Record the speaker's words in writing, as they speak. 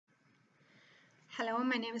Hello,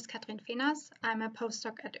 my name is Veenaas. I'm a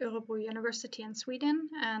postdoc at Örebro University in Sweden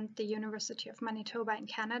and the University of Manitoba in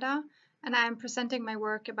Canada, and I am presenting my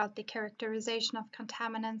work about the characterization of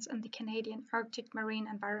contaminants in the Canadian Arctic marine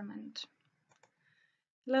environment.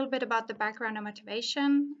 A little bit about the background and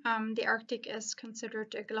motivation. The Arctic is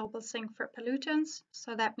considered a global sink for pollutants,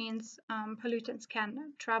 so that means pollutants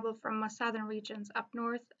can travel from more southern regions up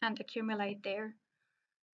north and accumulate there.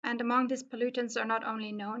 And among these pollutants are not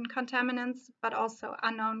only known contaminants, but also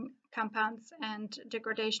unknown compounds and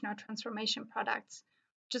degradation or transformation products,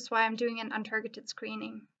 which is why I'm doing an untargeted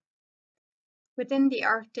screening. Within the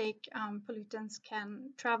Arctic, pollutants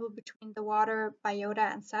can travel between the water,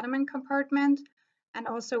 biota, and sediment compartment, and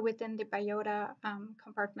also within the biota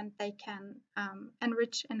compartment, they can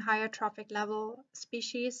enrich in higher trophic level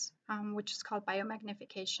species, which is called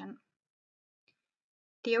biomagnification.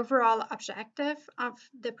 The overall objective of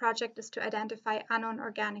the project is to identify unknown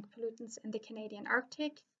organic pollutants in the Canadian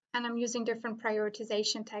Arctic, and I'm using different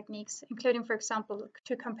prioritization techniques, including, for example,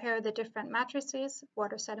 to compare the different matrices,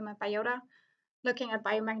 water, sediment, biota, looking at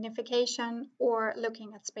biomagnification, or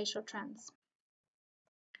looking at spatial trends.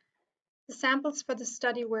 The samples for the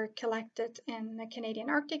study were collected in the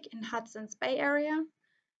Canadian Arctic in Hudson's Bay area,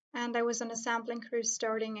 and I was on a sampling cruise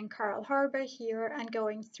starting in Coral Harbour here and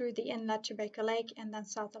going through the inlet to Baker Lake and then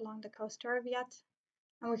south along the coast to Arviat.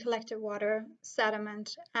 And we collected water,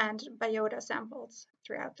 sediment, and biota samples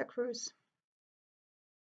throughout the cruise.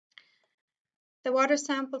 The water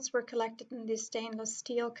samples were collected in these stainless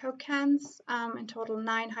steel Coke cans. In total,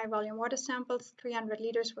 9 high-volume water samples, 300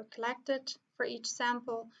 liters were collected for each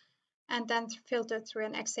sample, and then filtered through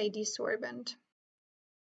an XAD sorbent.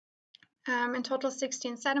 In total,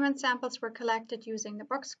 16 sediment samples were collected using the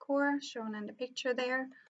box core shown in the picture there,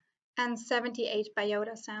 and 78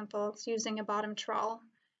 biota samples using a bottom trawl.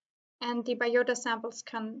 And the biota samples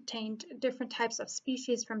contained different types of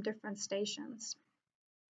species from different stations.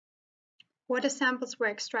 Water samples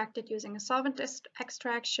were extracted using a solvent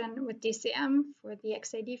extraction with DCM for the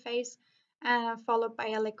XAD phase, followed by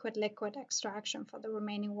a liquid-liquid extraction for the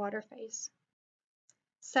remaining water phase.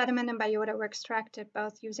 Sediment and biota were extracted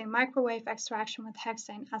both using microwave extraction with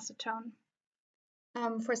hexane acetone.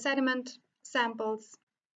 For sediment samples,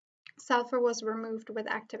 sulfur was removed with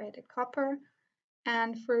activated copper,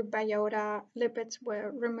 and for biota, lipids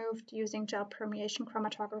were removed using gel permeation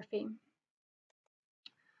chromatography.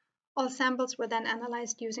 All samples were then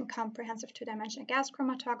analyzed using comprehensive two-dimensional gas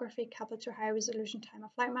chromatography coupled to high-resolution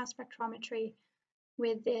time-of-flight mass spectrometry,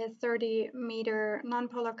 with the 30-meter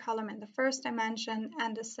nonpolar column in the first dimension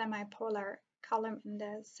and a semipolar column in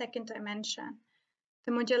the second dimension.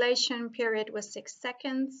 The modulation period was 6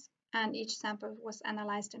 seconds, and each sample was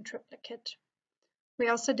analyzed in triplicate. We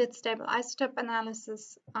also did stable isotope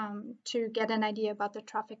analysis to get an idea about the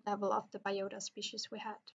trophic level of the biota species we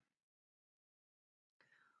had.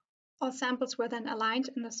 All samples were then aligned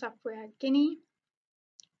in the software Guinea.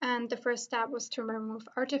 And the first step was to remove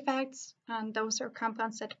artifacts, and those are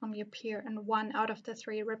compounds that only appear in 1 out of the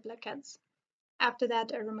 3 replicates. After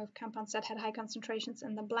that, I removed compounds that had high concentrations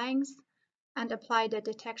in the blanks and applied a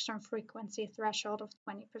detection frequency threshold of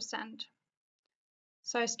 20%.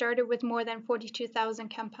 So I started with more than 42,000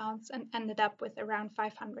 compounds and ended up with around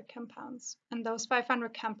 500 compounds. And those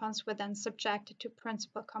 500 compounds were then subjected to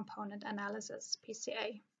principal component analysis,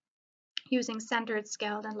 PCA, using centered,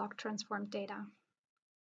 scaled, and log transformed data.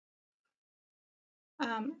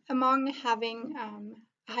 Among having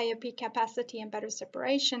higher peak capacity and better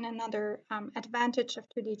separation, another advantage of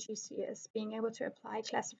 2D-GC is being able to apply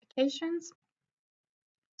classifications.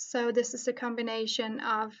 So this is a combination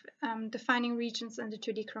of defining regions in the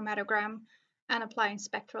 2D chromatogram and applying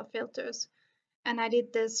spectral filters. And I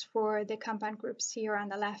did this for the compound groups here on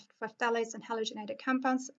the left. For phthalates and halogenated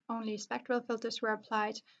compounds, only spectral filters were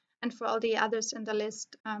applied. And for all the others in the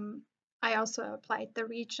list, I also applied the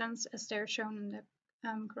regions as they're shown in the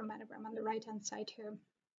chromatogram on the right-hand side here.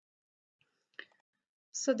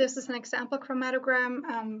 So this is an example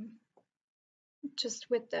chromatogram just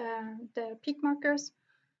with the peak markers.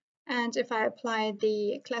 And if I apply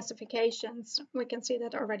the classifications, we can see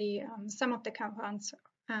that already some of the compounds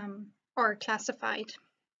are classified.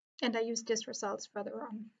 And I use these results further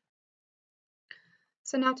on.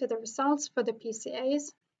 So now to the results for the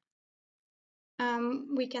PCAs.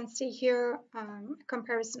 We can see here a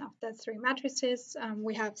comparison of the 3 matrices.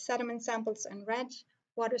 We have sediment samples in red,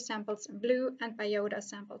 water samples in blue, and biota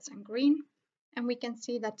samples in green. And we can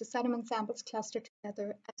see that the sediment samples cluster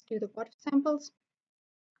together as do the water samples,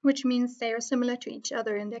 which means they are similar to each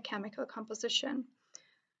other in their chemical composition.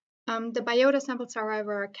 The biota samples,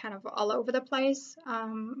 however, are kind of all over the place,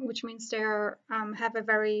 which means they have a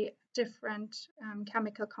very different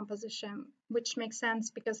chemical composition, which makes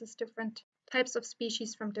sense because it's different types of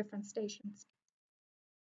species from different stations.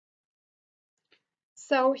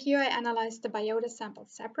 So here I analyzed the biota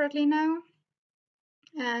samples separately now,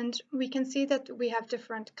 and we can see that we have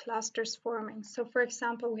different clusters forming. So for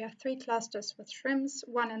example, we have 3 clusters with shrimps,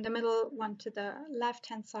 one in the middle, one to the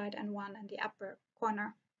left-hand side, and one in the upper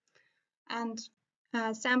corner. And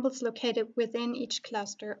samples located within each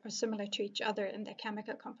cluster are similar to each other in their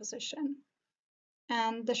chemical composition.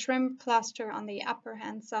 And the shrimp cluster on the upper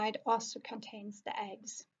hand side also contains the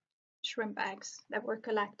eggs, shrimp eggs that were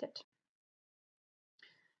collected.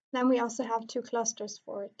 Then we also have 2 clusters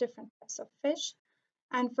for different types of fish.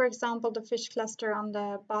 And for example, the fish cluster on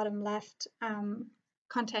the bottom left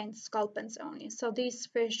contains sculpins only. So these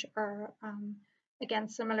fish are, again,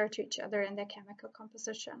 similar to each other in their chemical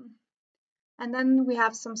composition. And then we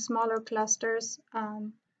have some smaller clusters,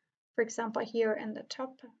 for example, here in the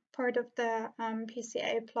top part of the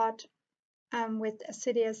PCA plot with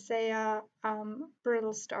Acidiacea,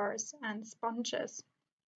 brittle stars, and sponges.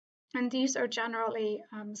 And these are generally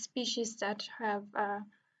species that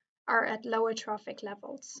are at lower trophic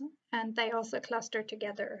levels, and they also cluster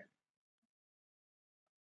together.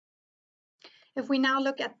 If we now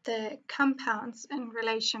look at the compounds in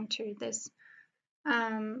relation to this,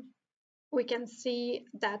 we can see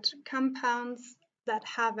that compounds that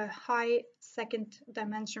have a high second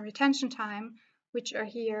dimension retention time, which are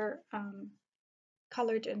here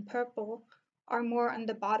colored in purple, are more on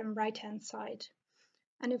the bottom right-hand side.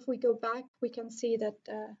 And if we go back, we can see that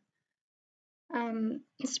the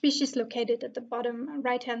species located at the bottom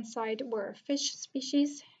right-hand side were fish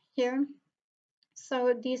species here.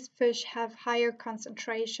 So these fish have higher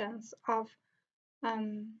concentrations of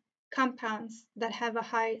compounds that have a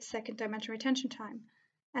high second dimension retention time.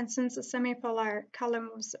 And since a semipolar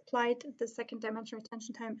column was applied, the second dimension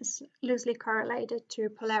retention time is loosely correlated to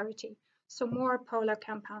polarity. So more polar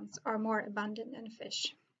compounds are more abundant in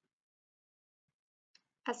fish,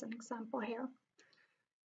 as an example here.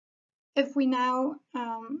 If we now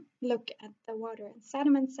look at the water and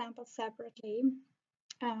sediment samples separately,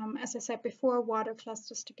 as I said before, water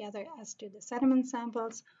clusters together, as do the sediment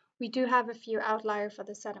samples. We do have a few outliers for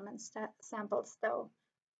the sediment samples though,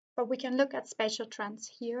 but we can look at spatial trends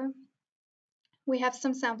here. We have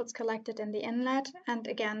some samples collected in the inlet, and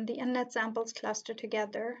again, the inlet samples cluster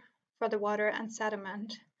together for the water and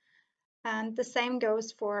sediment. And the same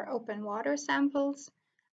goes for open water samples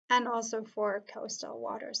and also for coastal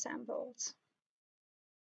water samples.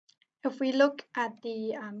 If we look at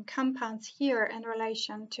the compounds here in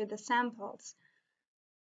relation to the samples,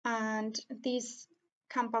 and these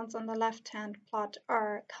compounds on the left-hand plot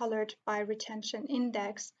are colored by retention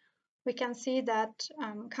index, we can see that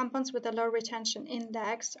compounds with a low retention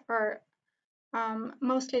index are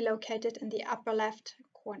mostly located in the upper left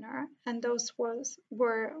corner, and those were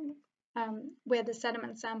where the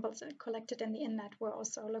sediment samples collected in the inlet were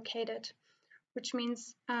also located, which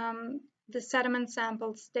means the sediment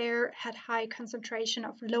samples there had high concentration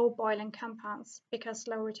of low boiling compounds because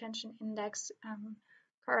low retention index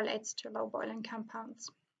correlates to low boiling compounds.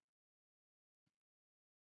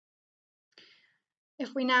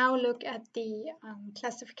 If we now look at the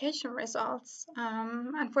classification results,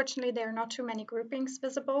 unfortunately there are not too many groupings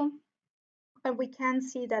visible, but we can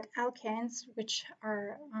see that alkanes, which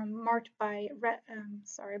are marked by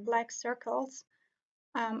black circles,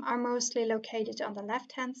 are mostly located on the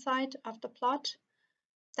left-hand side of the plot.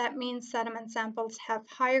 That means sediment samples have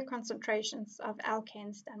higher concentrations of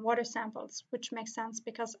alkanes than water samples, which makes sense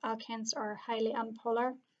because alkanes are highly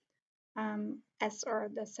unpolar, as are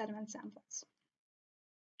the sediment samples.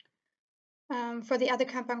 For the other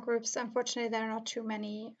compound groups, unfortunately, there are not too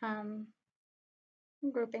many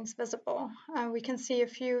groupings visible. We can see a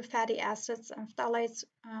few fatty acids and phthalates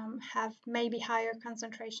have maybe higher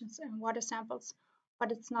concentrations in water samples,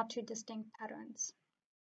 but it's not too distinct patterns.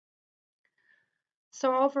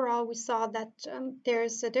 So overall, we saw that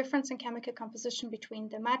there's a difference in chemical composition between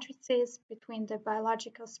the matrices, between the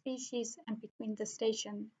biological species, and between the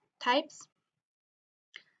station types.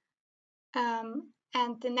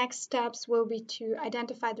 And the next steps will be to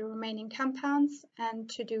identify the remaining compounds and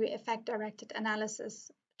to do effect-directed analysis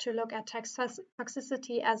to look at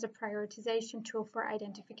toxicity as a prioritization tool for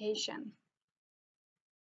identification.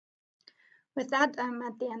 With that, I'm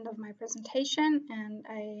at the end of my presentation, and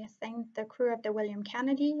I thank the crew of the William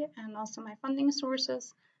Kennedy and also my funding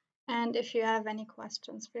sources. And if you have any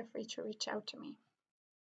questions, feel free to reach out to me.